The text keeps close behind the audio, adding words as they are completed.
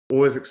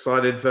Always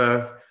excited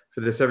for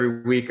this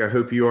every week. I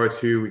hope you are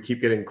too. We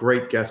keep getting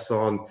great guests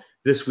on.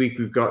 This week,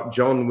 we've got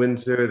John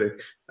Winsor, the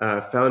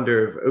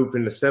founder of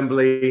Open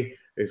Assembly.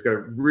 He's got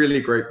a really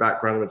great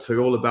background I'm going to tell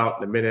you all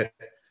about in a minute.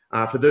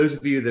 For those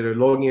of you that are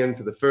logging in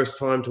for the first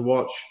time to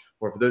watch,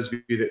 or for those of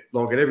you that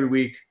log in every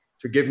week,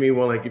 forgive me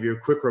while I give you a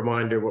quick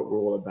reminder what we're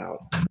all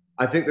about.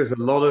 I think there's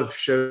a lot of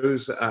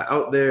shows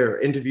out there,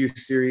 interview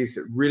series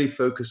that really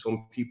focus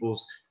on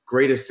people's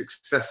greatest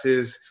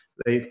successes.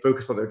 They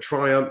focus on their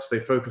triumphs. They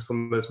focus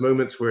on those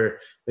moments where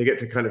they get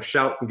to kind of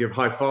shout and give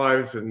high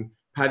fives and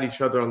pat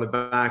each other on the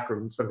back, or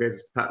in some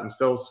cases pat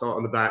themselves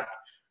on the back.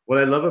 What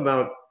I love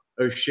about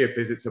Ship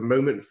is it's a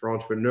moment for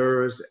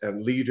entrepreneurs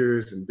and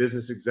leaders and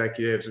business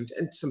executives and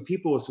some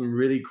people with some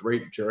really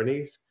great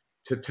journeys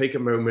to take a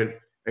moment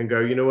and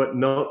go, you know what,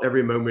 not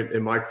every moment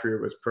in my career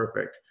was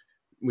perfect.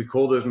 We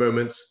call those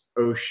moments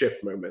Ship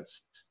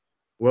moments.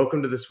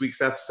 Welcome to this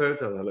week's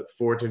episode, and I look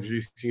forward to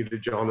introducing you to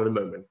John in a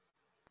moment.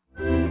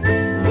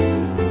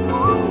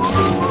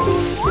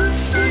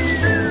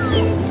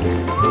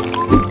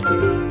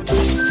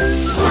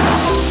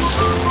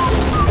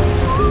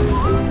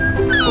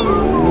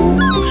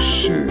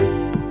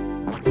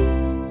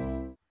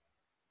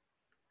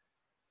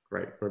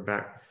 Great, we're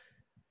back.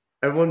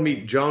 Everyone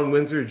meet John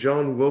Winsor.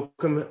 John,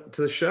 welcome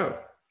to the show.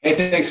 Hey,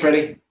 thanks,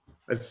 Freddie.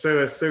 It's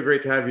so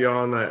great to have you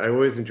on. I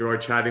always enjoy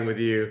chatting with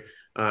you.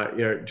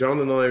 John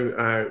and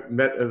I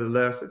met over the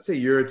last, let's say,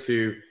 year or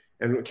two,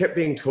 and we kept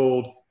being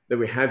told that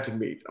we had to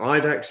meet.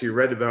 I'd actually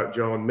read about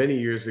John many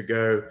years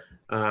ago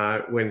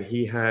when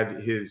he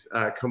had his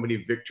company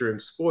Victor and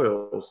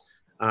Spoils,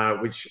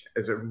 which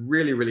is a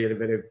really, really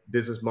innovative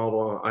business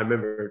model. I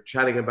remember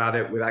chatting about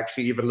it with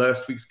actually even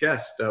last week's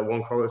guest,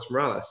 Juan Carlos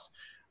Morales.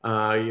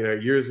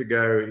 Years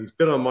ago. He's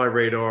been on my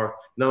radar.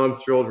 Now I'm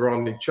thrilled we're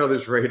on each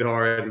other's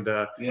radar, and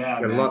a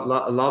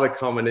lot of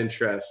common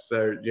interests.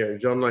 So,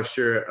 John and I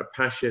share a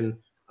passion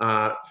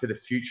for the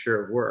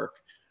future of work.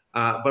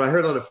 But I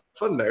heard on a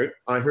fun note,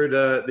 I heard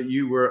that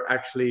you were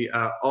actually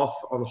off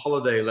on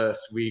holiday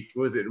last week.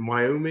 Was it in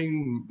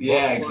Wyoming?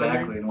 Yeah,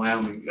 exactly, in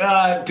Wyoming.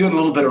 Doing a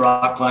little bit of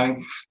rock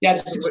climbing. Yeah,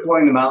 just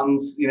exploring the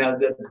mountains.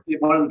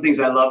 One of the things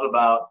I love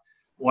about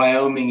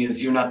Wyoming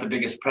is you're not the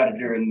biggest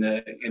predator in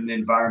the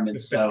environment.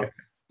 So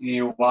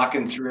you're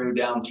walking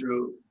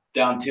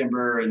down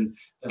timber, and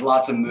there's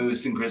lots of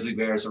moose and grizzly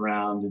bears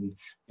around, and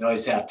you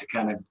always have to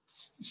kind of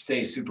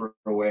stay super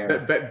aware.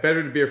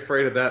 Better to be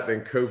afraid of that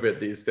than COVID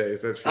these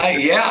days. That's for sure.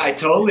 Yeah, I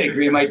totally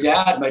agree. My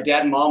dad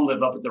and mom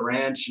live up at the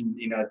ranch, and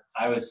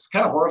I was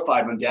kind of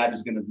horrified when Dad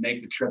was going to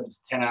make the trip.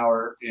 It's a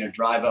 10-hour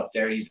drive up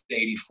there. He's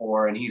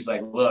 84, and he's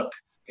like, "Look,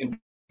 in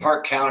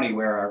Park County,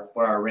 where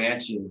our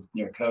ranch is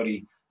near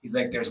Cody." He's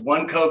like, there's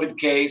one COVID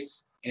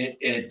case and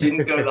it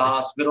didn't go to the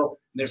hospital.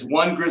 There's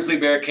one grizzly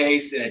bear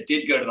case and it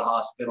did go to the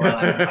hospital. And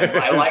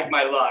I like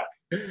my luck.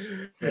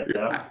 So,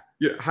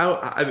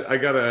 I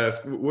gotta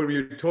ask, what were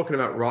you talking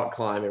about rock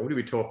climbing? What are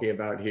we talking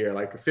about here?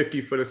 Like a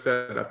 50-foot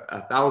ascent,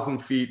 1,000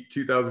 feet,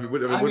 2,000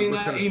 feet?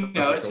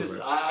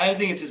 I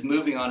think it's just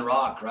moving on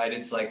rock, right?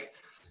 It's like,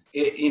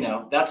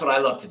 that's what I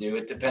love to do.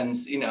 It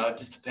depends, it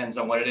just depends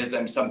on what it is.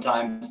 And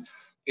sometimes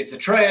it's a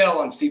trail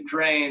on steep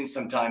terrain.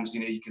 Sometimes,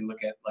 you can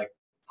look at like,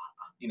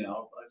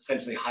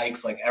 essentially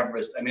hikes like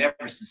Everest. I mean,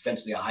 Everest is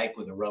essentially a hike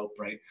with a rope,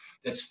 right?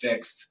 That's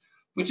fixed,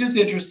 which is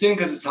interesting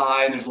because it's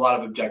high and there's a lot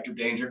of objective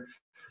danger.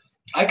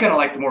 I kind of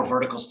like the more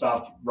vertical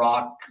stuff,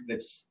 rock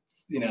that's,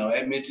 I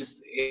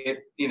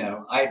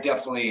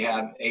definitely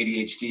have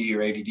ADHD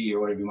or ADD or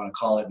whatever you want to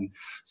call it. And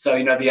so,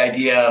 the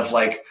idea of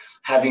like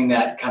having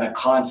that kind of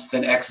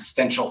constant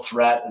existential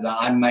threat that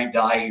I might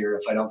die here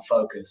if I don't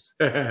focus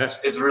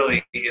is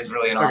really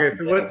an awesome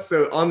thing.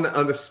 So on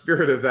the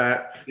spirit of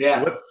that,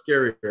 what's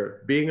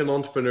scarier, being an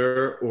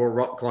entrepreneur or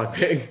rock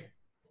climbing?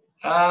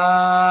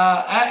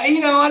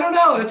 I don't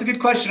know. That's a good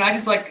question. I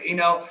just like,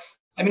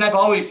 I've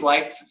always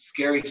liked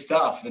scary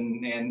stuff,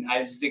 and I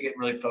just think it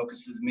really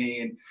focuses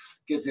me and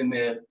gives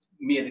me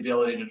the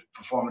ability to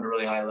perform at a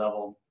really high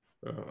level.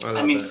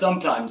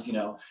 Sometimes,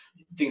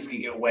 things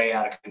can get way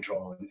out of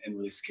control and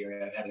really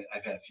scary.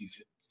 I've had a few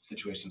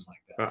situations like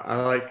that.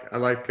 So. I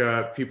like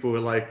people who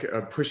like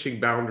pushing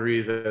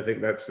boundaries. I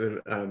think that's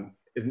a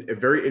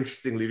very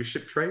interesting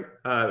leadership trait.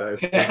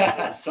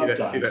 Sometimes. See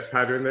that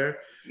pattern there.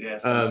 Yeah,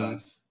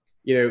 sometimes.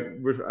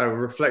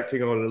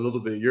 Reflecting on a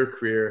little bit of your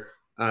career,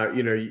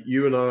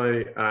 you and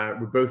I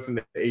were both in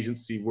the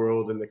agency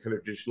world in the kind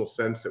of traditional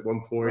sense at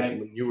one point. Right.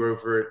 When you were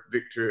over at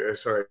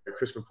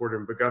Chris Porter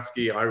and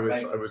Bogusky, I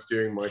was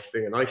doing my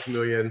thing in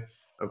iChameleon.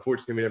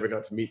 Unfortunately, we never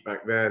got to meet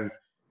back then.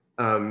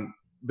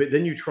 But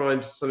then you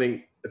tried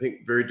something, I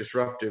think, very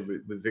disruptive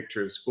with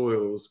Victor and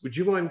Spoils. Would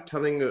you mind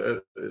telling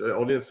the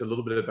audience a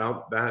little bit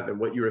about that and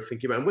what you were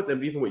thinking about,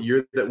 and what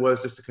year that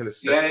was, just to kind of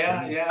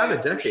set? About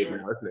a decade sure.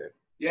 now, isn't it?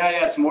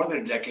 Yeah, it's more than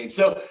a decade.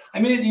 So,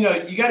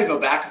 you got to go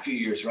back a few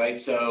years, right?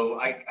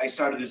 So I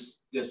started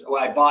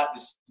I bought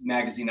this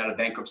magazine out of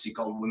bankruptcy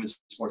called Women's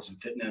Sports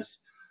and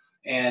Fitness.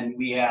 And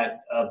we had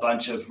a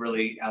bunch of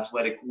really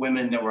athletic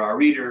women that were our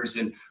readers.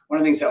 And one of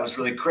the things that was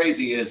really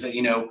crazy is that,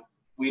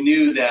 we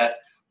knew that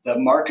the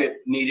market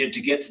needed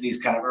to get to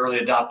these kind of early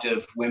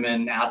adoptive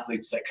women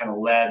athletes that kind of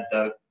led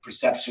the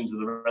perceptions of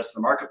the rest of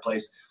the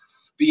marketplace.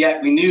 But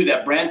yet we knew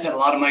that brands had a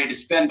lot of money to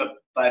spend, but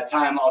by the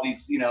time all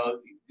these,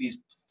 these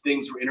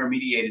things were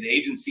intermediated,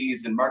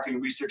 agencies and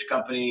marketing research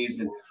companies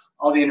and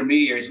all the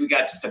intermediaries, we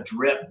got just a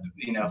drip,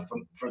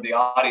 for the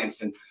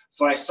audience. And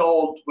so when I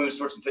sold Women's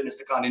Sports and Fitness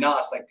to Condé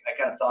Nast, I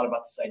kind of thought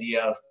about this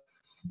idea of,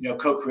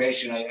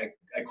 co-creation.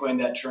 I coined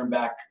that term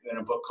back in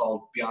a book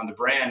called Beyond the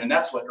Brand. And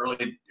that's what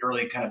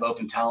early kind of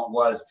open talent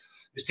was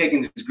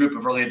taking this group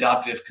of early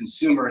adoptive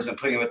consumers and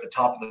putting them at the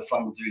top of the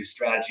funnel to do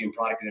strategy and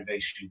product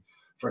innovation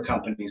for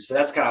companies. So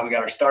that's kind of how we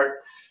got our start.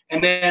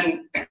 And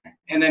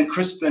then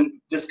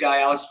Crispin, this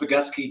guy, Alex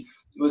Boguski,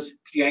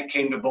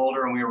 came to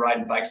Boulder and we were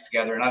riding bikes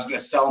together. And I was going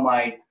to sell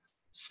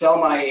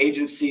my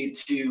agency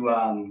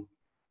to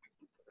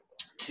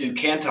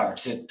Kantar,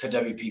 to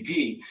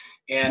WPP.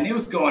 And it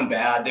was going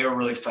bad. They were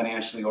really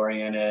financially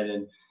oriented.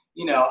 And,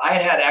 I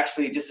had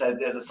actually, just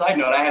as a side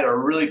note, I had a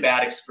really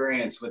bad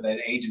experience with an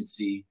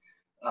agency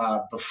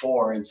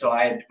before. And so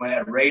I went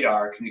at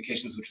Radar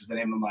Communications, which was the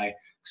name of my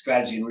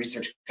strategy and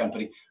research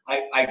company.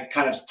 I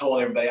kind of told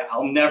everybody,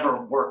 I'll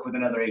never work with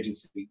another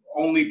agency,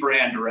 only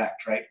brand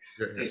direct, right?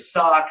 Mm-hmm. They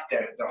suck.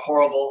 They're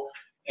horrible.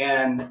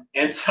 And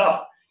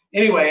so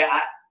anyway,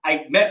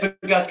 I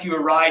met Boguski, we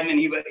were riding, and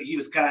he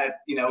was kind of,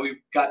 we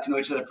got to know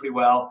each other pretty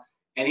well.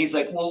 And he's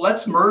like, well,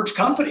 let's merge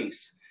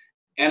companies.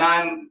 And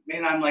I'm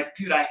like,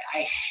 dude, I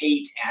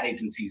hate ad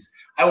agencies.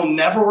 I will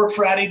never work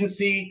for ad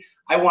agency.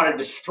 I want to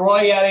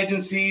destroy ad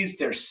agencies.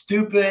 They're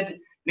stupid. And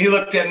he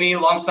looked at me,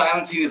 long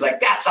silence. He was like,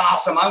 that's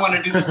awesome. I want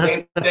to do the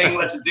same thing.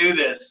 Let's do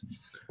this.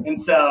 And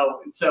so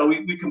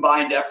we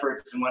combined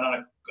efforts and went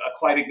on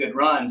quite a good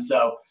run.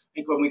 So I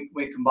think when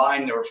we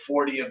combined, there were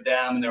 40 of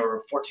them and there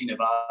were 14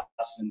 of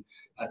us. And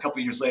a couple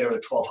of years later, there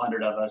were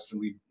 1,200 of us. And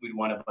we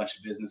won a bunch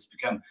of business,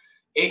 become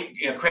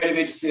creative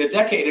agency a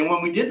decade. And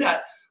when we did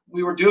that,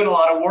 we were doing a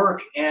lot of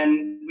work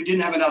and we didn't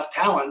have enough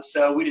talent.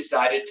 So we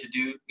decided to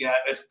do,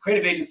 as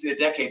creative agency a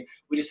decade,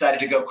 we decided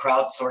to go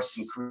crowdsource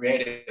some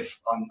creative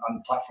on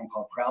a platform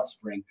called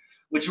CrowdSpring,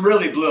 which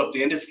really blew up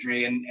the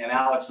industry. And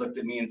Alex looked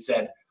at me and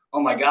said, oh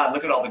my God,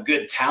 look at all the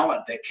good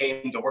talent that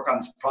came to work on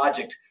this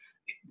project.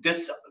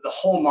 The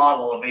whole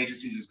model of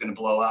agencies is going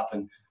to blow up.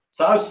 And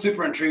so I was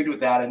super intrigued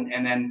with that,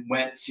 and then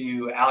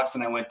Alex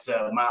and I went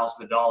to Miles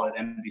Vidal at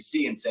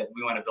NBC and said,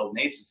 we want to build an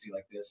agency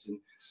like this.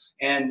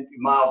 And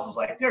Miles was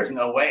like, there's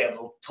no way,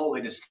 it'll totally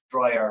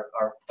destroy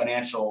our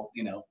financial,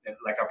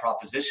 like our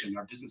proposition,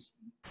 our business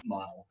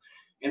model.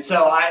 And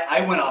so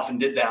I went off and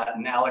did that,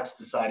 and Alex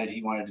decided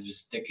he wanted to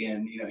just stick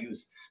in. He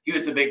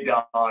was the big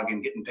dog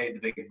and getting paid the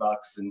big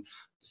bucks, and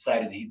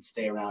decided he'd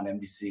stay around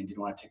NBC and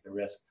didn't want to take the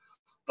risk.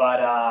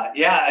 But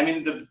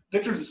the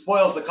victors and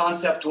spoils, the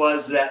concept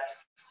was that,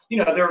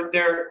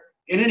 they're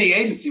in any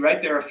agency,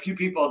 right? There are a few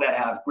people that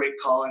have great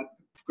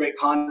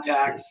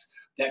contacts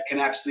that can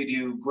actually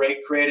do great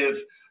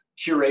creative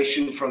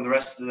curation from the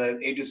rest of the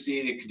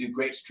agency. They can do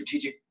great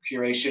strategic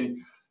curation.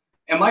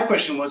 And my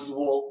question was,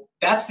 well,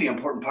 that's the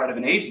important part of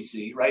an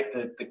agency, right?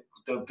 The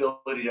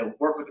ability to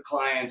work with the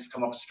clients,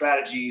 come up with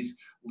strategies,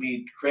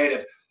 lead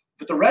creative.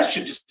 But the rest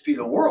should just be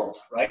the world,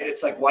 right?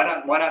 It's like, why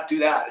not do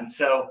that? And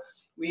so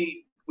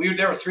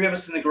there were 3 of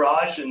us in the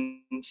garage, and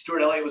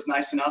Stuart Elliott was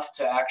nice enough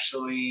to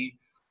actually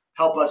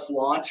help us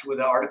launch with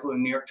an article in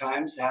the New York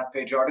Times, a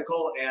half-page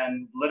article.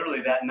 And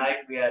literally that night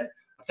we had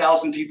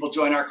 1,000 people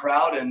join our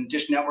crowd, and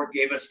Dish Network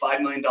gave us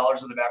 $5 million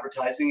worth of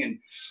advertising. And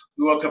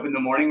we woke up in the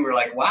morning, we were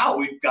like, wow,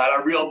 we've got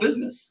our real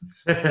business.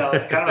 So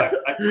it's kind of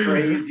a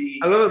crazy,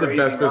 I love the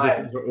best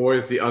businesses are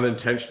always the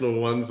unintentional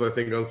ones, I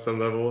think, on some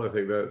level. I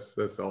think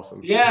that's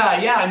awesome. Yeah.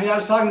 I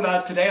was talking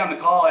about today on the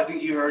call, I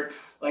think you heard,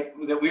 like,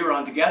 that we were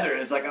on together,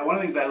 is like, one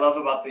of the things I love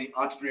about the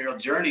entrepreneurial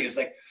journey is,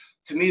 like,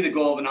 to me, the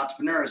goal of an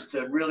entrepreneur is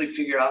to really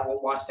figure out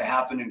what wants to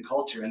happen in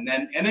culture. And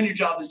then your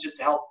job is just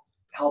to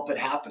help it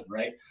happen,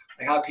 right?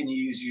 Like, how can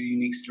you use your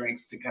unique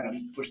strengths to kind of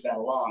push that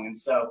along? And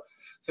so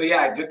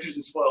yeah, Victors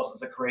and Spoils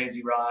was a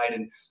crazy ride.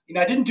 And,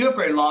 I didn't do it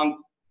very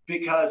long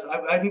because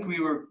I think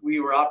we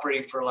were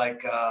operating for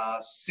like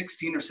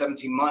 16 or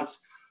 17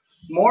 months,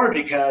 more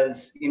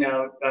because,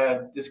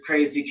 this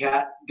crazy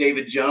cat,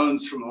 David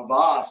Jones from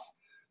Havas,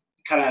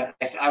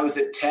 I was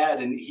at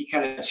TED and he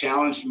kind of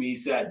challenged me. He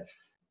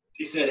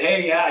said,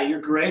 hey, yeah, you're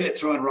great at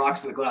throwing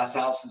rocks at the glass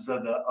houses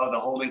of the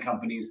holding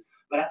companies.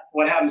 But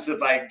what happens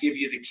if I give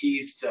you the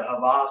keys to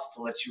Havas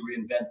to let you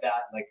reinvent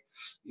that? Like,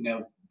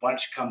 why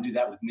don't you come do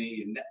that with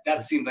me? And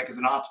that seemed like, as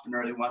an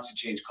entrepreneur that wants to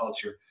change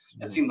culture,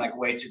 that seemed like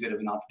way too good of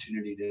an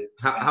opportunity to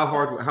how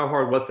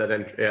hard was that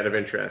out of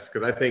interest?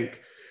 Because I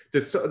think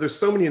there's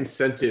so many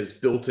incentives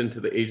built into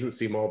the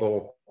agency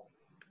model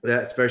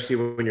that, especially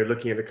when you're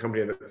looking at a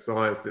company that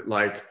size, that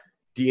like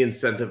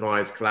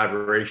de-incentivize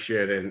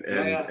collaboration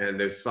and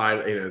there's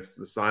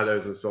the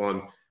silos and so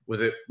on.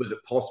 Was it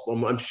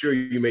possible? I'm sure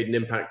you made an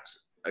impact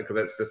because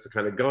that's just the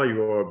kind of guy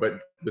you are. But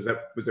was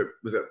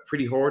that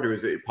pretty hard, or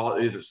is it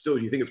still?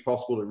 Do you think it's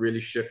possible to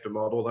really shift a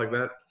model like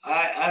that?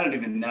 I don't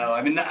even know.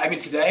 I mean,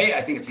 today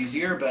I think it's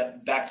easier,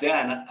 but back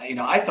then,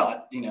 I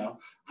thought,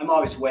 I'm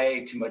always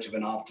way too much of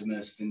an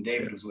optimist, and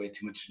David was way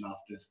too much of an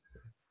optimist.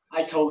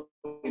 I totally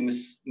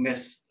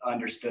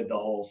misunderstood the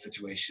whole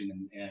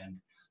situation, and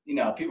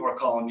people were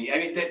calling me. I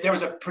mean, there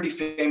was a pretty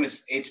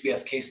famous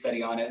HBS case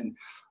study on it, and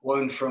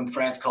one from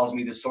France calls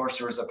me the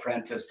sorcerer's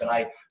apprentice, that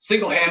I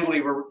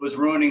single-handedly was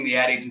ruining the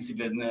ad agency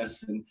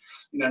business. And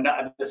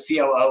the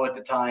COO at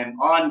the time,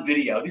 on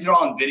video, these are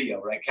all on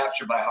video, right,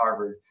 captured by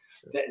Harvard.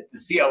 The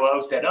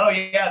COO said, "Oh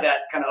yeah,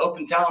 that kind of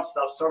open talent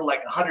stuff, sort of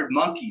like 100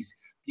 monkeys.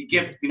 You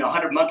give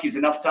 100 monkeys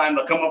enough time,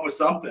 they'll come up with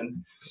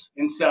something."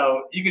 And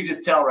so you could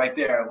just tell right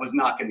there it was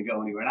not going to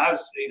go anywhere. And I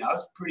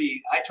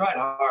tried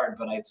hard,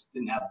 but I just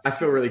didn't have. I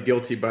feel really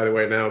guilty, by the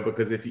way, now,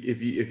 because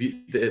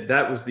if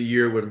that was the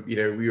year when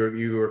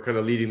you were kind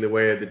of leading the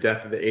way at the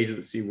death of the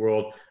agency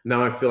world.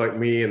 Now I feel like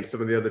me and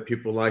some of the other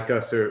people like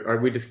us are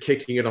we just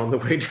kicking it on the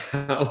way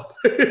down?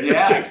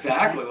 Yeah,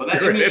 exactly. Well,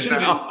 should have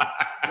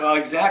been. Well,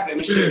 exactly.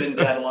 We should have been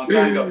dead a long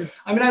time ago.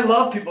 I mean, I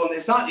love people, and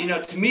it's not,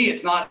 to me,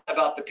 it's not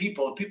about the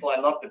people. The people, I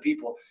love the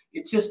people.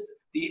 It's just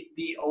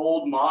the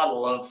old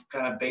model of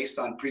kind of based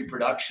on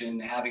pre-production,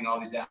 having all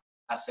these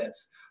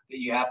assets that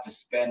you have to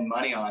spend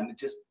money on. It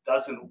just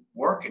doesn't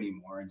work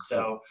anymore. And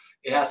so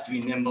it has to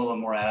be nimble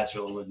and more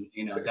agile. And,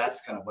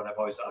 that's kind of what I've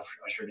always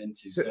ushered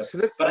into.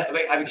 But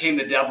I became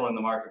the devil in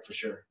the market for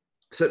sure.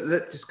 So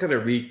let's just kind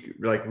of I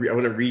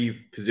want to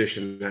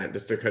reposition that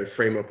just to kind of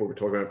frame up what we're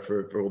talking about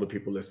for all the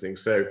people listening.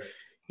 So,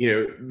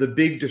 the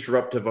big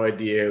disruptive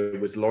idea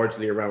was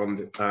largely around,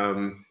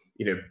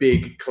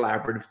 big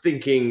collaborative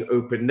thinking,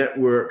 open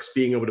networks,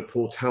 being able to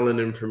pull talent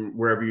in from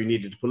wherever you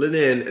needed to pull it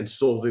in, and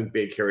solving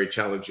big, hairy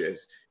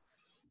challenges.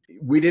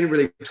 We didn't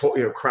really talk,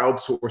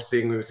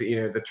 crowdsourcing was,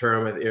 the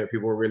term that,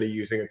 people were really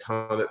using a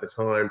ton at the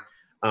time.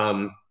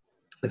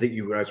 I think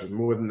you guys were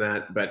more than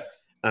that, but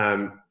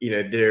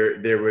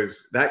there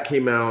was that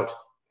came out.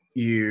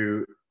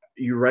 You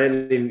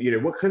ran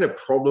in, what kind of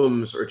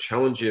problems or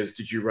challenges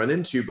did you run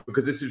into?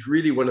 Because this is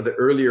really one of the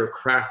earlier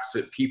cracks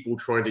at people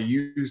trying to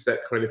use that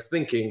kind of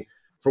thinking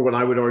for what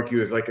I would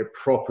argue is like a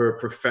proper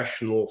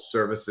professional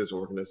services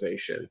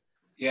organization.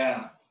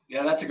 Yeah,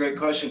 that's a great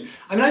question.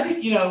 I mean, I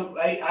think,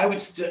 I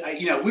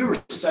would we were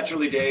such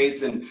early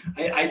days, and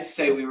I'd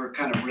say we were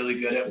kind of really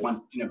good at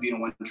being a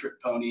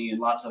one-trick pony and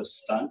lots of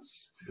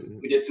stunts. Mm-hmm.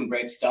 We did some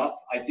great stuff.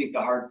 I think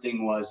the hard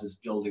thing is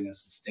building a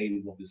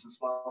sustainable business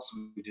model. So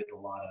we did a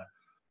lot of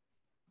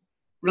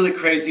really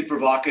crazy,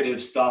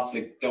 provocative stuff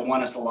that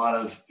won us a lot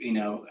of,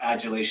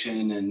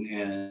 adulation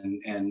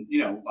and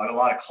a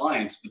lot of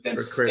clients, but then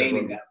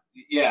sustaining that.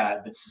 Yeah,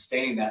 but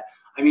sustaining that.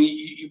 I mean,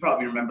 you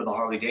probably remember the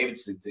Harley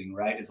Davidson thing,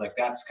 right? It's like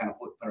that's kind of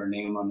what put our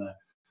name on the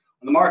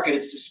market.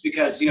 It's just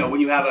because when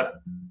you have a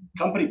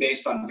company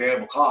based on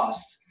variable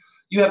costs,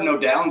 you have no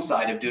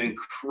downside of doing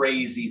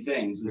crazy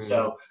things. And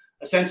so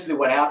essentially,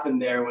 what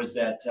happened there was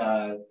that.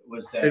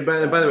 And by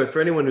the way, for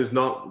anyone who's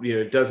not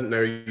doesn't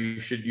know, you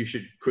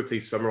should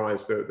quickly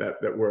summarize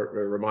that work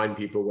or remind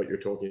people what you're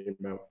talking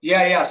about.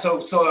 Yeah.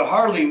 So at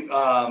Harley,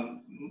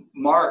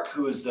 Mark,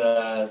 who is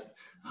the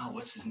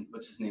what's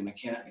his name? I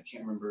can't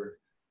remember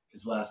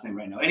his last name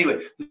right now.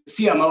 Anyway, the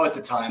CMO at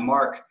the time,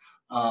 Mark,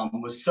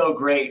 was so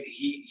great.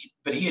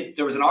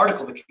 There was an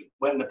article that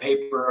went in the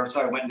paper,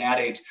 went in Ad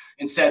Age,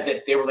 and said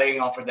that they were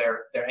laying off of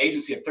their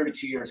agency of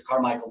 32 years,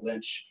 Carmichael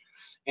Lynch.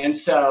 And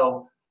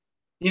so,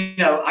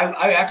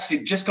 I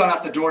actually just gone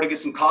out the door to get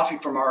some coffee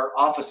from our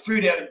office.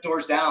 3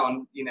 doors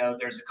down,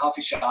 there's a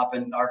coffee shop,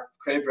 and our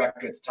creative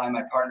director at the time,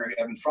 my partner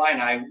Evan Fry,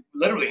 and I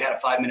literally had a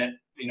 5-minute,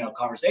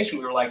 conversation.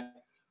 We were like,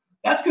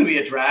 that's going to be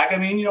a drag. I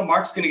mean,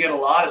 Mark's going to get a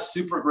lot of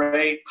super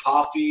great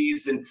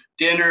coffees and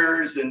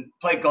dinners and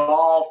play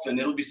golf, and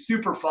it'll be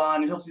super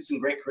fun. He'll see some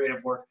great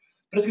creative work,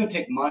 but it's going to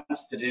take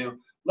months to do.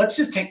 Let's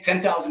just take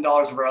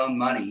 $10,000 of our own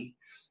money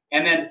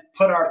and then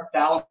put our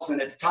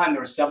 1,000, at the time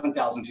there were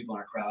 7,000 people in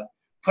our crowd,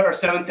 put our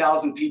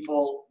 7,000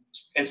 people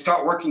and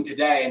start working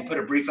today and put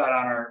a brief out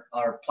on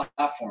our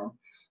platform.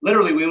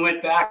 Literally, we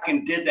went back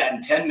and did that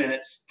in 10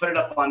 minutes, put it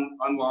up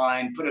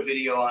online, put a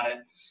video on it.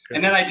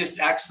 And then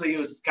it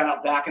was kind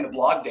of back in the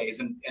blog days,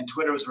 and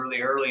Twitter was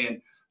really early.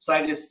 And so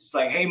I just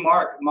like, hey,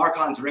 Mark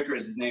Hans Ricker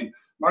is his name.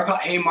 Mark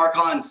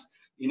Hans,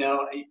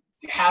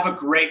 have a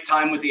great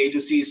time with the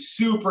agency,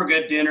 super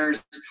good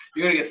dinners.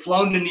 You're going to get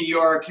flown to New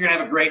York. You're going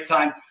to have a great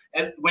time.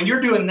 And when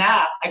you're doing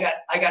that,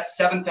 I got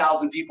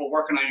 7,000 people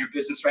working on your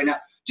business right now.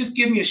 Just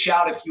give me a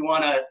shout if you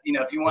want to,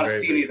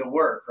 see any of the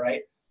work,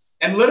 right?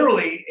 And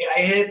literally,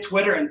 I hit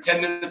Twitter, and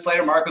 10 minutes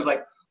later, Mark was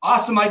like,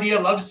 awesome idea.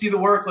 Love to see the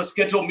work. Let's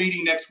schedule a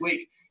meeting next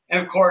week.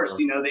 And of course,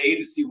 the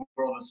agency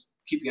world was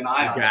keeping an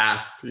eye on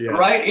us. Yeah.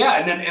 Right?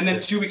 Yeah. And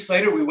then 2 weeks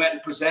later, we went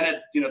and presented,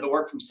 the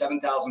work from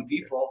 7,000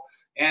 people,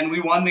 and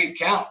we won the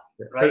account.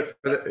 Right?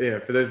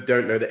 For those who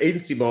don't know, the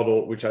agency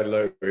model, which I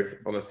loathe,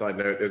 on a side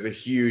note, there's a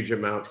huge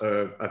amount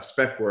of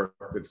spec work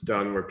that's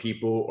done where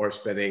people are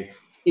spending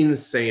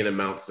insane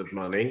amounts of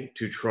money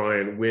to try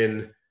and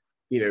win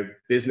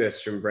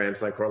business from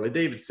brands like Harley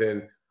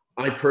Davidson,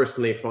 I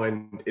personally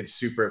find it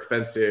super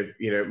offensive.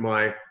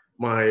 My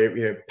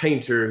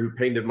painter who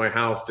painted my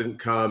house didn't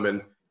come,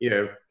 and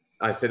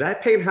I said, I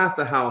paint half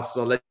the house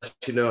and I'll let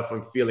you know if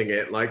I'm feeling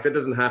it. Like, that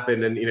doesn't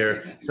happen.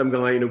 And some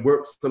guy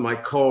works on my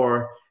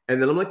car, and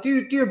then I'm like,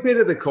 do a bit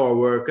of the car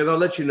work and I'll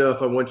let you know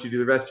if I want you to do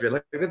the rest of it.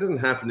 Like, that doesn't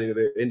happen in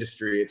the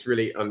industry. It's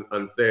really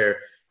unfair.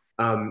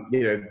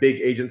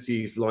 Big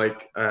agencies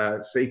like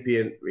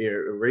Sapient,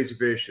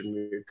 Razorfish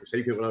and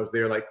Sapient, when I was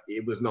there, like,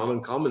 it was not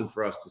uncommon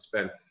for us to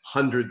spend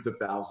hundreds of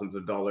thousands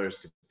of dollars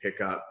to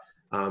pick up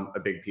a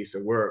big piece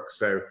of work.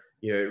 So,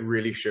 it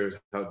really shows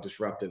how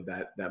disruptive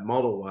that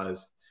model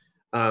was.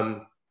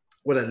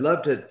 What I'd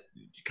love to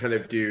kind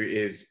of do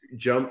is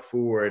jump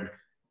forward.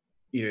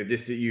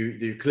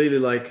 You clearly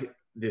like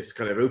this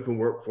kind of open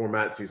work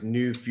formats, these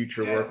new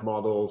future work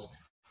models.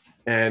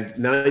 And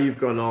now you've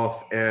gone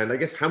off, and I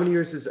guess how many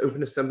years has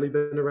Open Assembly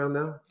been around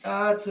now?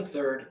 It's a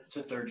third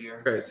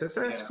year. Great, so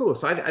that's cool.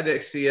 So I'd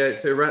actually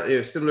so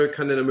around similar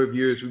kind of number of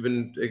years we've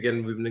been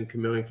in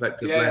Chameleon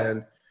Collective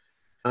land.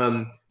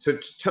 So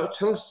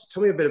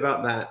tell me a bit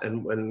about that,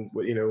 and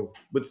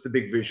what's the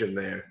big vision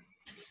there?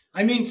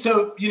 I mean,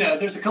 so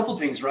there's a couple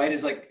things, right?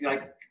 Is like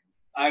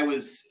I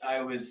was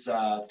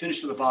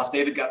finished with Havas.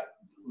 David got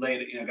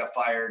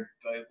fired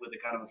with a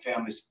kind of a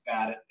family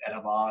spat at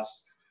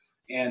Havas.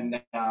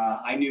 And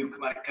I knew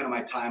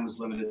my time was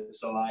limited,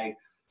 so I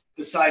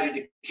decided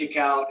to kick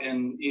out.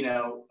 And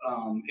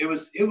it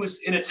was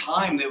in a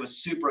time that was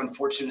super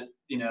unfortunate,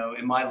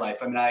 in my life.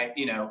 I mean, I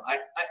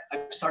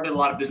started a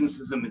lot of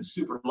businesses. I've been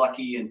super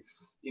lucky, and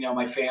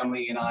my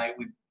family and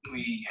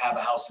we have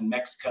a house in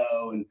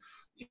Mexico, and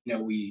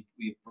we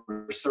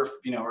were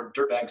we're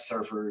dirtbag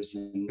surfers,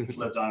 and we've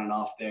lived on and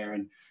off there,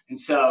 and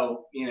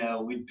so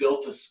we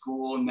built a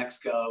school in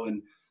Mexico,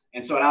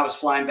 and so when I was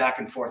flying back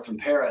and forth from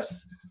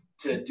Paris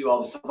to do all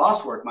this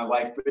Havas work, my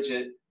wife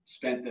Bridget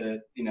decided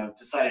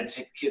to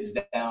take the kids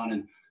down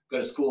and go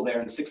to school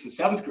there in 6th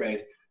and 7th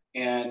grade,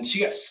 and she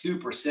got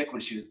super sick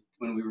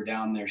when we were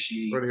down there.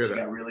 She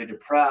got really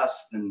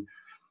depressed, and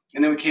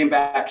then we came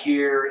back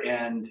here,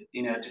 and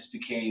it just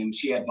became,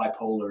 she had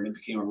bipolar, and it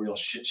became a real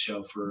shit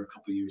show for a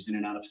couple of years, in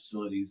and out of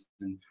facilities.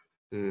 And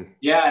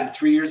and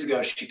 3 years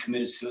ago she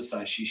committed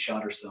suicide. She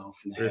shot herself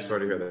in the head.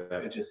 Sorry to hear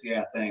that. It just,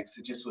 thanks.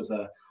 It just was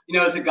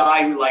as a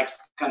guy who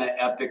likes kind of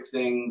epic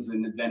things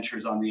and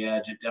adventures on the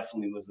edge, it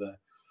definitely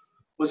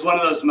was one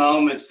of those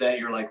moments that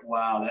you're like,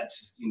 wow,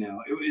 that's just,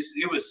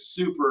 it was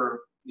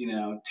super,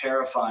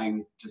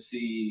 terrifying to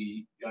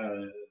see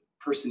a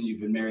person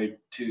you've been married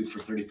to for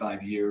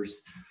 35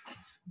 years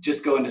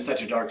just go into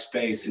such a dark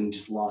space and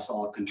just lost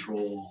all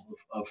control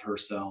of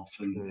herself,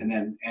 and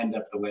then end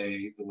up the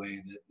way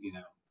that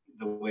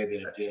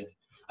it did.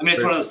 I mean,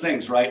 it's one of those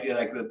things, right?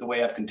 Like the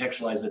way I've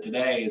contextualized it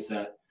today is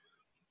that,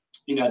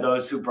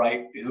 those who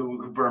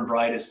burn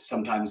brightest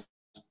sometimes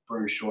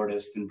burn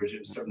shortest, and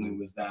Bridget certainly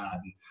was that.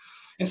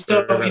 And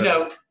so,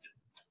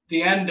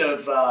 the end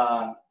of,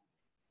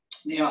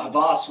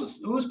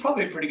 Havas was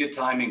probably pretty good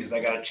timing, because I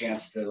got a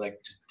chance to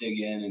just dig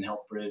in and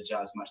help Bridge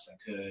out as much as I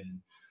could, and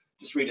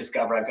just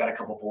rediscover. I've got a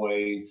couple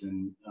boys,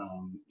 and,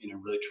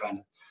 really trying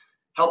to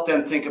help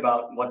them think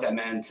about what that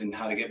meant and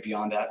how to get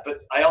beyond that.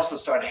 But I also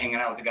started hanging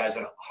out with the guys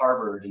at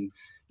Harvard, and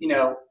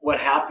what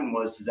happened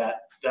was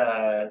that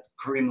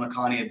Kareem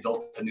Lakhani had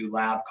built a new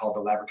lab called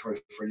the Laboratory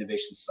for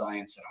Innovation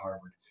Science at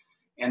Harvard,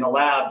 and the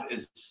lab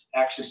is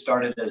actually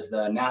started as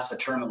the NASA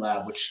Tournament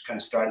Lab, which kind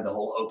of started the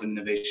whole open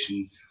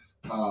innovation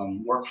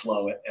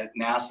workflow at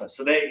NASA.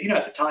 So they,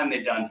 at the time,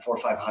 they'd done 400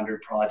 or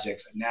 500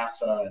 projects at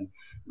NASA and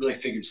really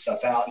figured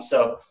stuff out. And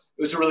so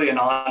it was really an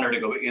honor to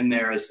go in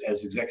there as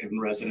executive in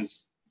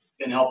residence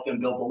and help them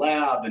build the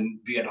lab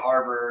and be at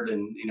Harvard.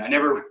 And,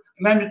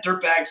 I'm a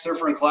dirtbag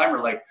surfer and climber.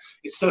 Like,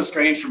 it's so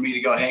strange for me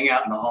to go hang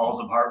out in the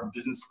halls of Harvard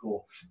Business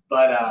School,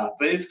 but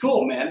it's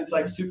cool, man.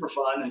 It's super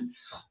fun. And,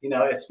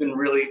 it's been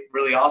really,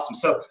 really awesome.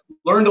 So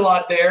learned a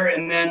lot there.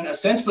 And then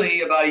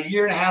essentially about a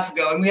year and a half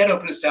ago, and we had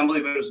Open Assembly,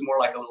 but it was more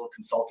like a little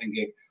consulting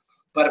gig.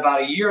 But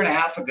about a year and a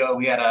half ago,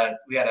 we had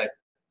a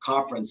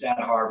conference at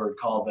Harvard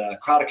called the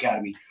Crowd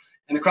Academy.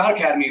 And the Crowd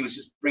Academy was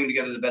just bringing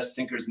together the best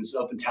thinkers in this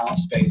open talent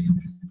space.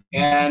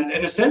 And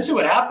essentially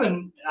what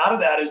happened out of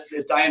that is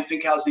Diane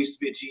Finkhausen used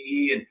to be at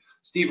GE, and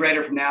Steve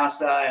Rader from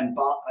NASA, and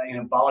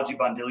Balaji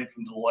Bandili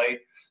from Deloitte,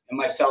 and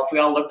myself, we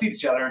all looked at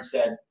each other and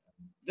said,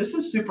 this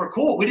is super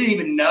cool. We didn't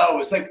even know.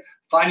 It's like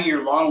finding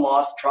your long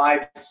lost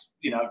tribe,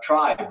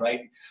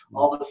 right?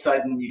 All of a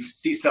sudden you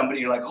see somebody,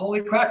 you're like,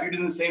 holy crap, you're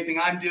doing the same thing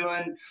I'm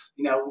doing.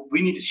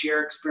 We need to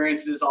share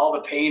experiences, all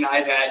the pain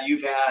I've had,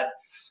 you've had.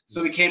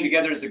 So we came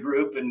together as a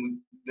group, and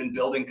we've been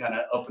building kind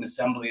of Open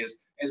Assembly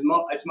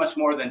it's much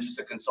more than just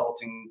a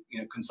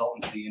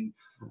consultancy. And,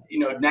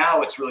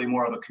 now it's really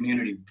more of a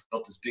community. We've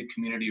built this big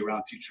community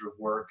around future of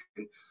work.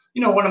 And,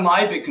 one of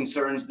my big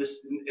concerns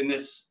in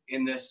this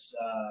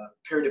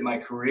period of my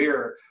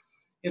career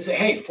is that,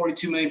 hey,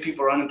 42 million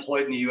people are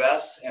unemployed in the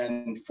US,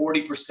 and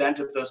 40%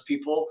 of those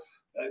people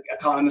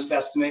economists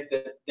estimate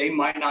that they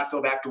might not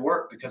go back to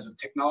work because of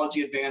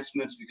technology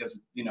advancements, because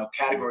of,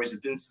 categories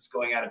of businesses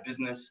going out of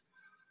business.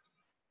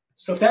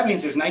 So if that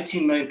means there's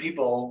 19 million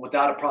people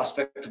without a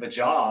prospect of a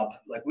job,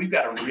 like we've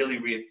got to really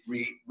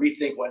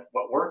rethink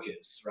what work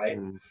is, right?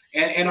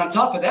 And on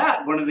top of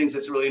that, one of the things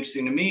that's really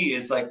interesting to me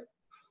is like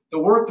the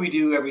work we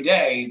do every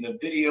day, the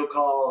video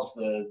calls,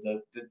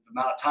 the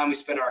amount of time we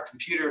spend on our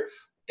computer,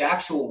 the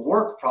actual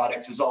work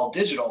product is all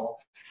digital.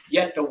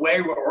 Yet the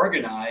way we're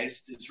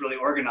organized is really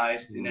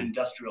organized in an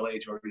industrial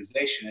age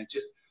organization. It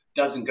just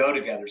doesn't go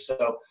together.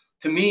 So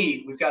to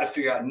me, we've got to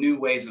figure out new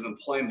ways of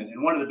employment.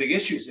 And one of the big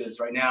issues is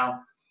right now,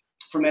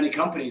 for many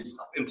companies,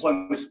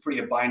 employment is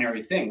pretty a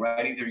binary thing,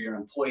 right? Either you're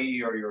an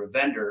employee or you're a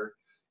vendor.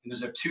 And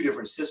those are two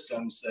different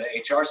systems, the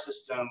HR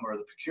system or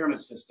the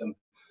procurement system.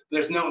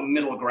 There's no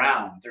middle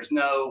ground. There's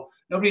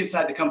nobody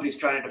inside the company is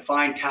trying to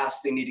define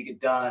tasks they need to get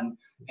done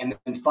and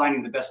then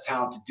finding the best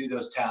talent to do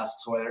those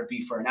tasks, whether it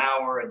be for an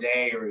hour, a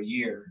day, or a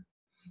year.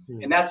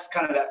 And that's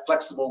kind of that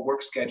flexible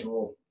work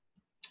schedule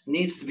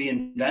needs to be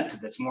invented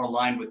that's more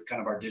aligned with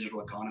kind of our digital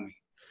economy.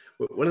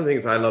 One of the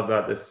things I love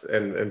about this,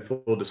 and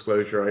full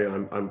disclosure,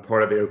 I'm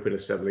part of the Open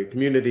Assembly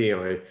community.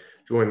 I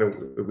join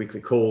the weekly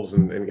calls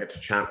and get to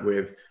chat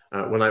with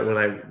when I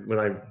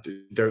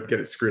don't get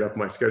it screwed up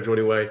my schedule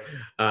anyway.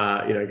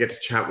 I get to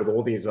chat with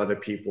all these other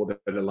people that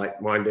are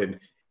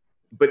like-minded,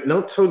 but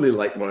not totally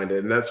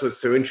like-minded, and that's what's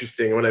so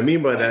interesting. And what I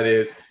mean by that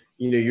is,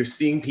 you're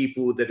seeing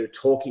people that are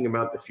talking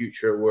about the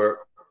future of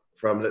work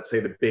from, let's say,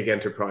 the big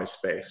enterprise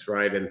space,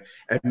 right? And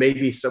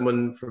maybe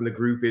someone from the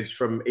group is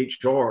from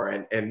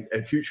HR, and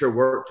future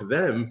work to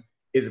them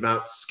is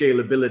about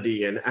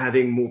scalability and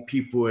adding more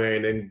people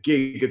in and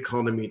gig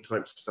economy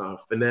type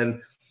stuff. And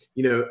then,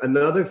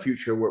 another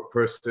future work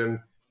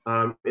person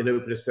in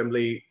Open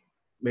Assembly,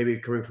 maybe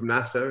coming from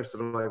NASA or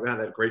something like that. I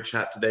had a great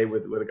chat today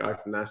with a guy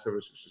from NASA,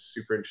 which was just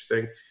super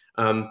interesting.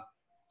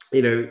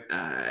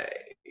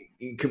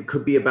 It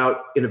could be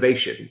about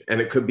innovation,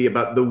 and it could be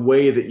about the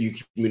way that you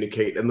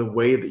communicate and the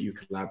way that you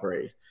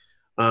collaborate.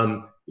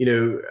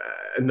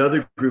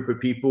 Another group of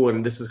people,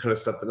 and this is kind of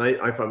stuff that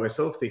I find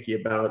myself thinking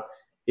about,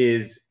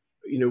 is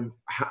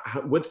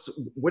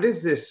what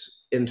is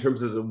this in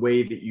terms of the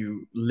way that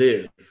you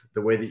live,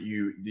 the way that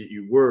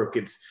you work?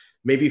 It's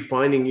maybe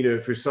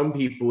finding, for some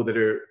people that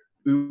are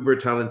uber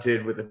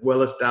talented with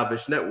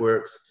well-established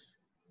networks,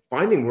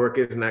 finding work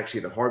isn't actually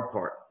the hard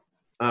part.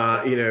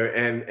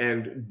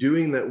 And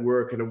doing that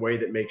work in a way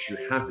that makes you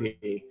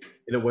happy,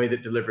 in a way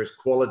that delivers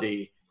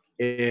quality,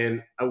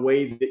 in a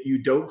way that you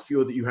don't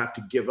feel that you have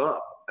to give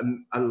up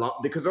a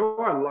lot, because there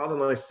are a lot of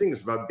nice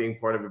things about being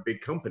part of a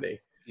big company.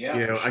 Yeah,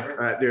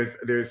 sure.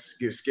 There's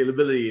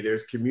scalability,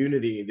 there's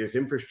community, there's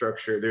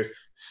infrastructure, there's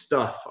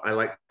stuff. I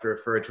like to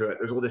refer to it.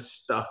 There's all this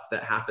stuff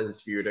that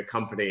happens for you at a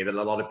company that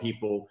a lot of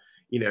people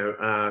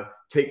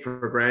take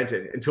for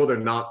granted until they're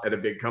not at a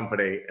big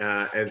company.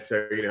 And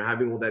so,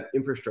 having all that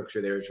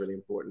infrastructure there is really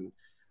important.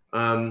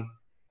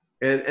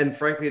 And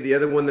frankly, the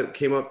other one that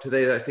came up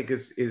today that I think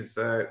is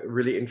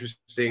really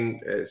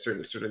interesting,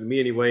 certainly to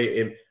me anyway,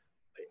 in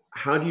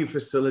how do you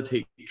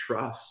facilitate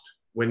trust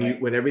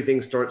when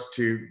everything starts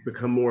to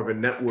become more of a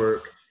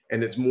network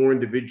and it's more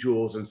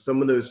individuals, and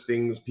some of those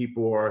things,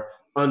 people are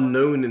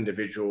unknown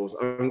individuals,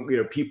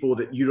 people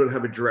that you don't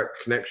have a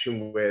direct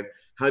connection with.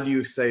 How do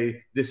you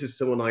say, this is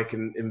someone I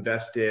can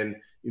invest in?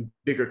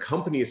 Bigger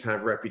companies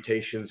have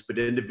reputations, but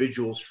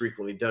individuals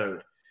frequently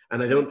don't.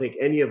 And I don't think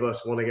any of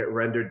us want to get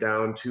rendered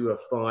down to a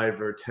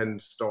 5 or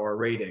 10-star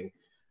rating.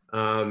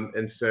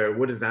 And so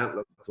what does that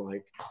look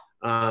like?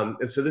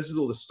 And so this is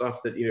all the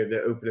stuff that,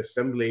 the Open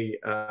Assembly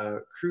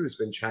crew has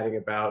been chatting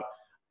about.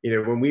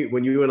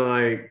 When you and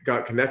I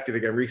got connected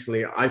again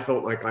recently, I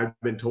felt like I've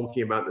been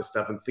talking about this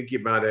stuff and thinking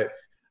about it,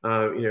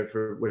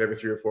 for whatever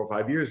 3 or 4 or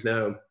 5 years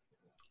now.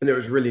 And it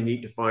was really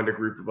neat to find a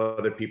group of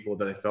other people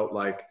that I felt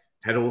like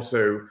had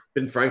also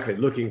been, frankly,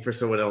 looking for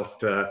someone else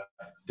to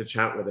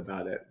chat with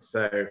about it.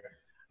 So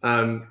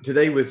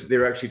today they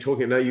were actually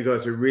talking. Now you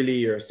guys are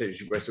really, so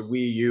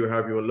you,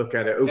 however you want to look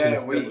at it, Open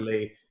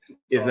Assembly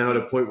is now at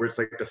a point where it's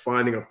like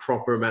defining a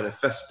proper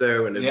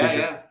manifesto and a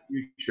vision for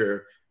the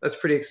future. That's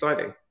pretty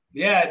exciting.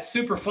 Yeah, it's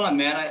super fun,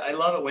 man. I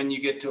love it when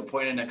you get to a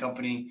point in a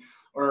company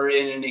or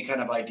in any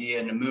kind of idea,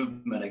 in a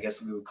movement, I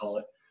guess we would call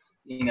it.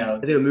 I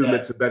think a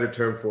movement's a better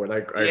term for it.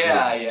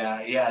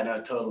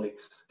 No, totally.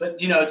 But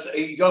it's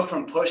you go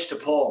from push to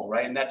pull,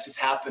 right? And that's just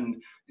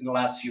happened in the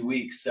last few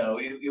weeks. So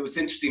it was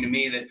interesting to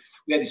me that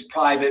we had these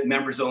private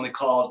members-only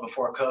calls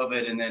before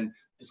COVID, and then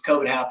as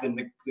COVID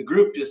happened, the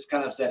group just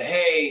kind of said,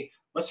 "Hey,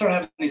 let's start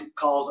having these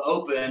calls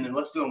open, and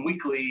let's do them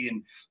weekly,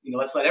 and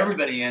let's let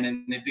everybody in,"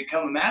 and it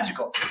become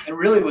magical. And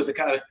really, it was a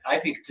kind of, I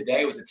think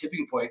today was a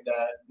tipping point.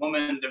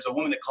 There's a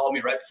woman that called me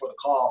right before the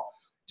call,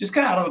 just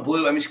kind of out of the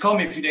blue. I mean, she called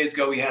me a few days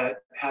ago. We had a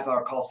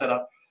half-hour call set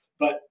up,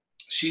 but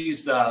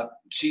she's the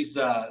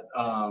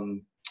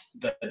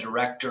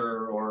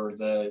director, or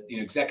the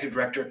executive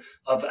director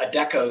of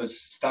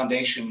Adecco's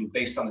foundation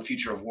based on the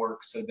future of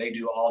work. So they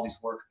do all these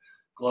work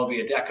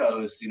globally.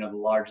 Adecco's the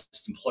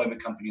largest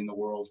employment company in the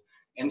world.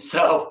 And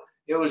so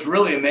it was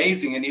really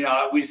amazing. And,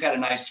 we just had a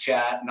nice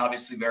chat, and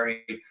obviously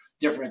very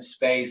different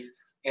space.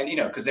 And,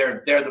 because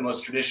they're the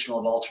most traditional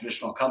of all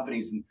traditional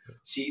companies. And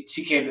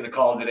she came to the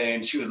call today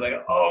and she was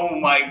like, oh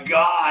my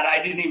God,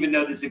 I didn't even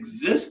know this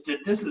existed.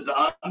 This is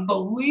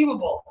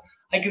unbelievable.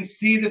 I can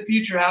see the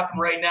future happen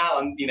right now.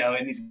 And,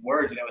 in these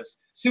words, and it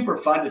was super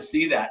fun to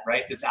see that,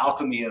 right? This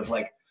alchemy of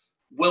like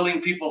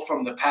willing people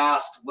from the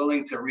past,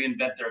 willing to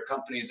reinvent their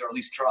companies, or at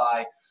least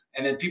try.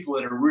 And then people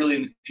that are really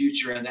in the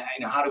future, and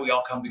how do we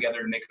all come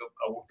together to make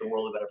the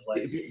world a better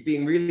place?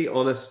 Being really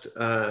honest,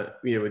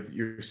 with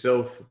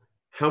yourself,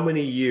 how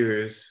many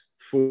years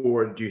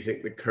forward do you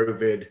think that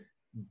COVID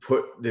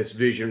put this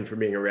vision from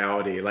being a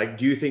reality? Like,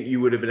 do you think you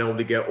would have been able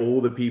to get all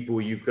the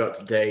people you've got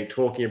today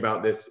talking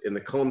about this in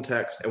the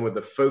context and with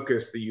the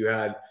focus that you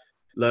had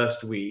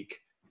last week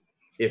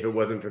if it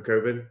wasn't for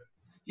COVID?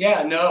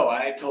 Yeah, no,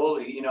 I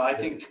totally, I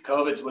think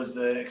COVID was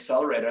the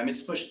accelerator. I mean,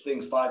 it's pushed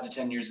things 5 to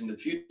 10 years into the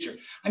future.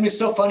 I mean, it's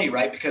so funny,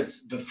 right?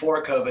 Because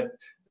before COVID,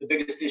 the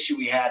biggest issue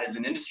we had as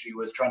an industry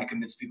was trying to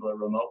convince people that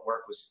remote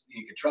work was,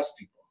 you could trust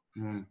people.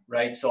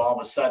 Right. So all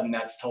of a sudden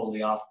that's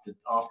totally off the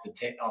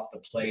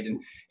plate.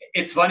 And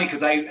it's funny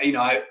because I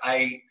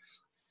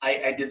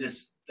did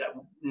this,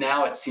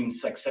 now it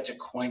seems like such a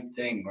quaint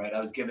thing, right? I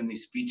was giving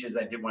these speeches.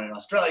 I did one in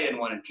Australia and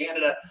one in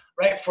Canada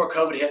right before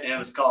COVID hit. And it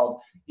was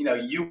called,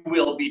 you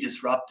will be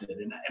disrupted.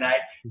 And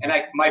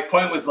my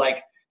point was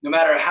like, no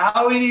matter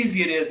how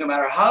easy it is, no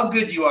matter how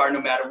good you are, no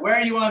matter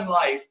where you are in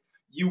life,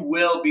 you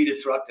will be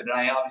disrupted. And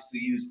I obviously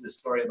used the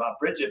story about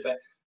Bridget, but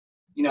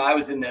I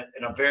was in a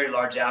very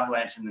large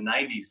avalanche in the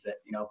 90s that,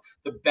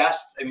 the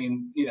best,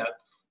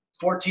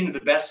 14 of the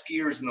best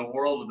skiers in the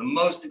world with the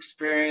most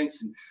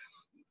experience. And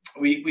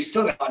we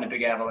still got in a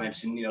big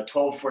avalanche, and,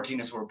 12, 14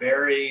 of us were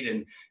buried.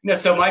 And,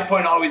 so my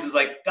point always is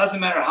like, doesn't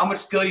matter how much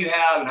skill you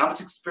have and how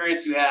much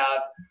experience you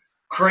have,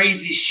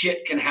 crazy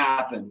shit can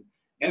happen.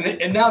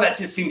 And now that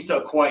just seems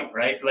so quaint,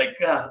 right? Like,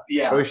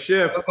 yeah. Oh,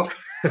 shit.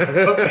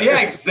 But yeah,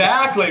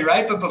 exactly.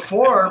 Right. But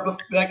before,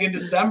 like in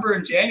December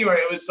and January,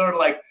 it was sort of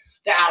like,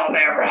 that'll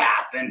never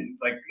happen.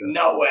 Like,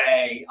 no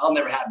way. I'll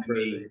never happen to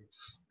me.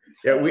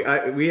 So.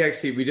 Yeah,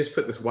 we just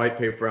put this white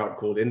paper out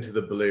called Into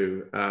the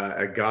Blue,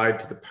 a guide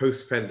to the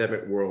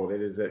post-pandemic world.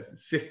 It is a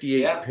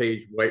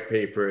 58-page white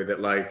paper that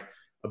like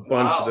a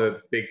bunch of the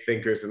big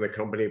thinkers in the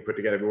company put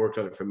together. We worked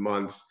on it for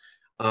months.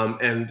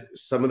 And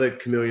some of the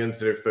chameleons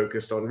that are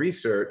focused on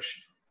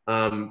research,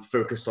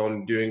 focused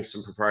on doing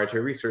some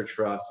proprietary research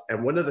for us.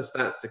 And one of the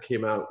stats that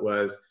came out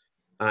was,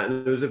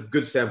 and it was a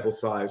good sample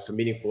size, so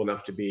meaningful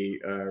enough to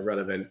be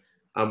relevant,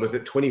 was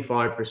that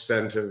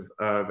 25%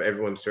 of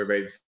everyone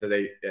surveyed, so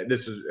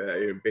this was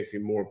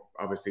basically more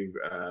obviously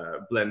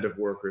blend of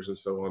workers and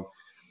so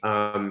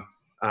on.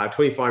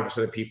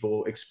 25% of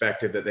people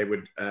expected that they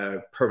would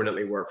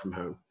permanently work from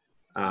home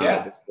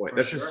at this point.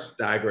 That's a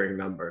staggering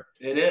number.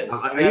 It is.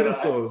 I even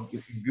saw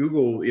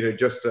Google,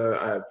 just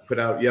put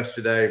out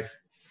yesterday,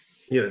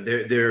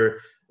 they're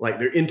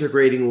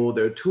integrating all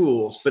their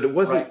tools, but it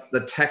wasn't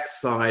the tech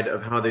side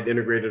of how they'd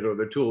integrated all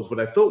their tools. What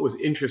I thought was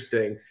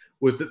interesting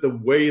was that the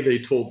way they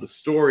told the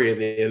story in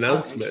the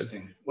announcement,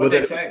 what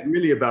they say, it was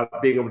really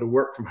about being able to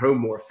work from home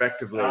more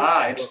effectively,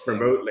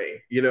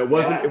 remotely. It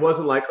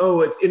wasn't like,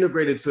 oh, it's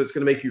integrated, so it's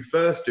going to make you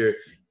faster.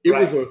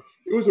 It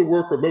was a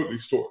work remotely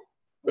story.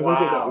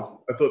 I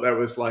thought that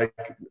was like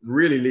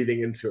really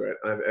leading into it,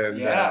 and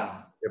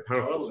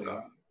powerful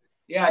stuff.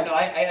 Yeah, no,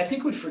 I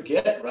think we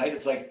forget, right?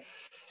 It's like,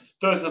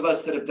 those of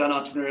us that have done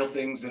entrepreneurial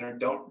things and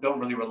don't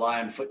really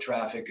rely on foot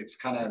traffic, it's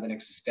kind of an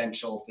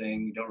existential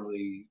thing. You don't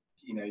really,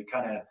 you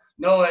kind of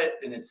know it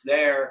and it's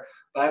there.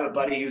 But I have a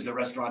buddy who's a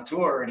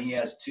restaurateur, and he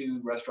has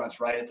 2 restaurants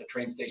right at the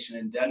train station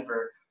in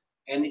Denver.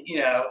 And,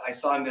 I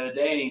saw him the other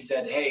day and he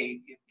said, hey,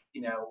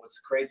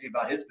 what's crazy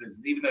about his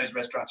business, even though his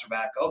restaurants are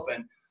back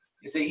open,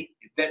 is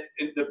that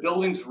the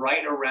buildings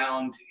right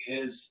around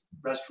his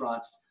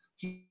restaurants,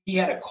 he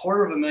had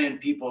 250,000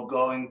 people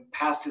going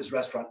past his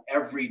restaurant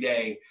every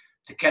day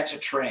to catch a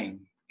train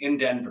in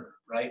Denver,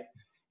 right?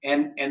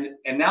 And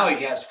now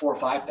he has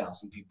 4,000 or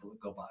 5,000 people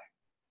that go by.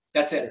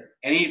 That's it.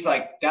 And he's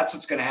like, that's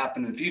what's going to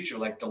happen in the future.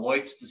 Like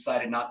Deloitte's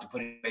decided not to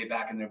put anybody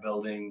back in their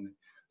building.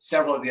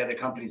 Several of the other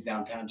companies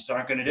downtown just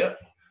aren't going to do it.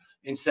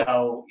 And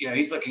so,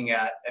 he's looking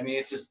at,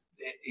 it's just,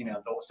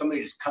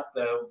 somebody just cut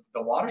the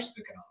water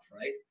spigot off,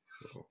 right?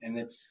 And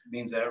it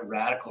means a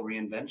radical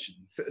reinvention.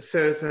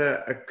 So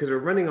because we're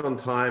running on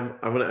time,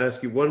 I want to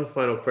ask you one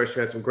final question.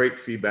 I had some great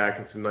feedback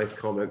and some nice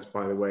comments,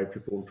 by the way.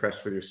 People were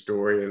impressed with your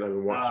story, and I've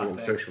been watching on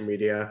social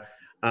media.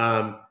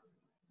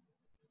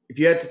 If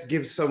you had to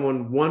give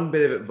someone one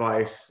bit of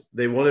advice,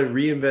 they want to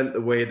reinvent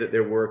the way that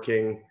they're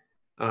working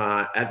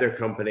at their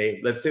company.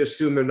 Let's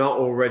assume they're not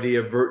already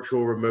a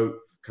virtual remote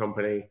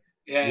company.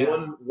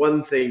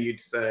 One thing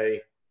you'd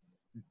say,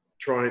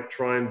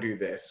 try and do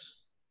this.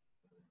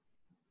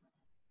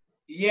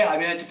 Yeah,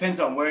 it depends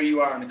on where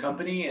you are in the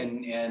company,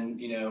 and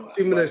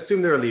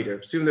assume they're a leader.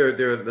 Assume they're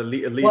the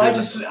leader. Well, I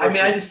just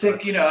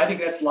think I think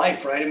that's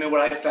life, right?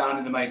 What I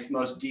found in my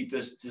most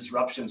deepest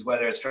disruptions,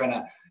 whether it's trying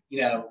to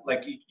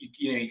like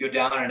you go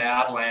down in an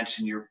avalanche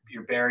and you're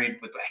buried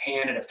with a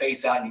hand and a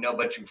face out, and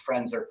but your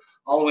friends are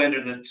all the way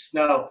under the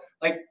snow.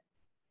 Like,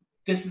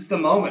 this is the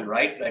moment,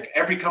 right? Like,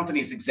 every company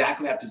is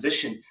exactly in that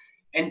position,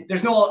 and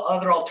there's no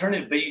other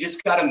alternative, but you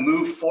just got to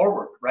move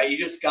forward, right? You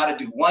just got to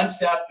do one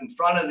step in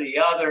front of the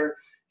other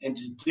and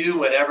just do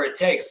whatever it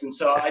takes. And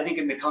so I think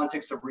in the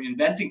context of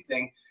reinventing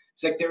thing,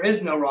 it's like, there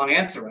is no wrong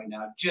answer right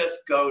now.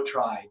 Just go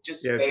try,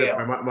 just fail.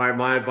 So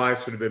my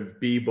advice would have been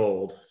be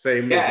bold.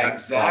 Same. Yeah,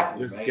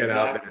 exactly. Just get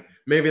out there.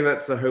 Maybe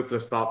that's a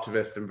hopeless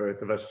optimist in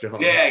both of us, John.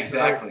 Yeah,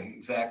 exactly.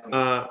 Exactly.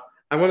 I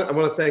want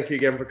to thank you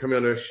again for coming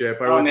on our ship.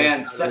 Oh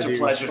man, such a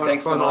pleasure.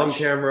 Thanks so much. On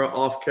camera,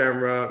 off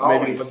camera.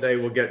 Always. Maybe one day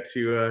we'll get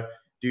to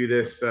do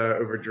this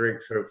over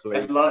drinks, hopefully.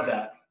 I'd love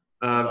that.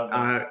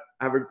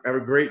 Have a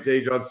great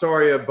day, John.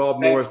 Sorry,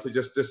 Bob Morris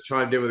just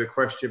chimed in with a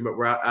question, but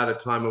we're out of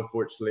time,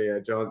 unfortunately.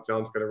 John's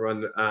going to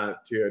run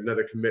to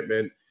another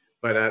commitment.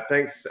 But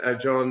thanks,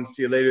 John.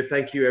 See you later.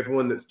 Thank you,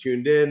 everyone that's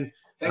tuned in.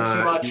 Thanks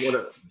so much. If you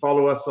want to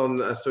follow us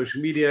on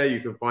social media,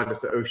 you can find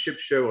us at Oh Ship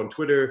Show on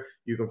Twitter.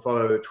 You can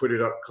follow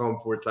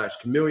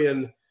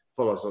twitter.com/chameleon.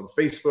 Follow us on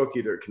Facebook,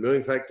 either at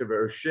Chameleon Collective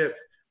or Oh Ship.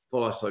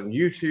 Follow us on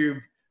YouTube,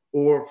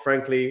 or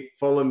frankly,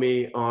 follow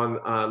me on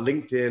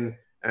LinkedIn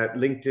at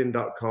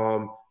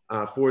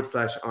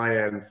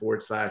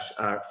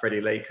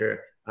linkedin.com/IN/Freddie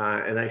Laker.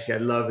 And actually, I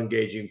love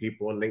engaging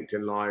people on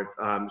LinkedIn Live.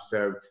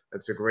 So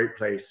it's a great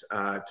place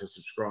to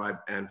subscribe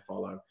and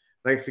follow.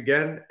 Thanks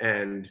again,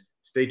 and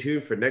stay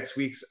tuned for next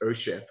week's Oh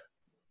Ship.